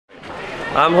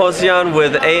I'm Hossein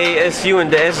with AASU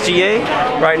and the SGA.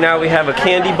 Right now we have a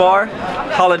candy bar,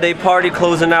 holiday party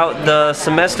closing out the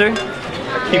semester.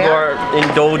 People are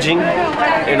indulging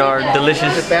in our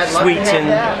delicious sweets and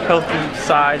healthy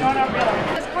side.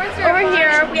 Over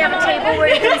here we have a table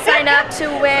where you can sign up to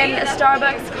win a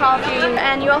Starbucks coffee,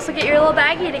 and you also get your little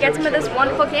baggie to get some of this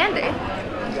wonderful candy.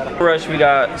 For us, we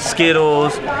got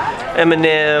Skittles,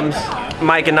 M&M's,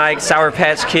 Mike and Ike, Sour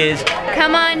Patch Kids.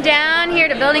 Come on down here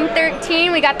to Building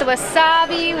 13. We got the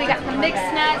wasabi, we got the mixed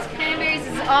nuts, cranberries.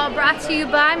 This is all brought to you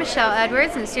by Michelle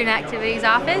Edwards in the Student Activities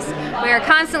Office. We are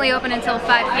constantly open until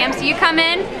 5 p.m. So you come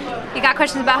in, you got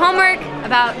questions about homework,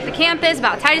 about the campus,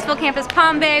 about Titusville campus,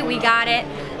 Palm Bay, we got it.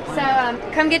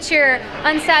 So come get your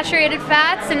unsaturated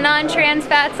fats and non-trans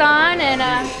fats on and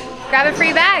grab a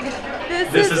free bag.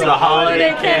 This is the Holiday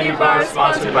Candy Bar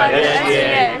sponsored by the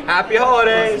SGA. Happy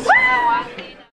holidays!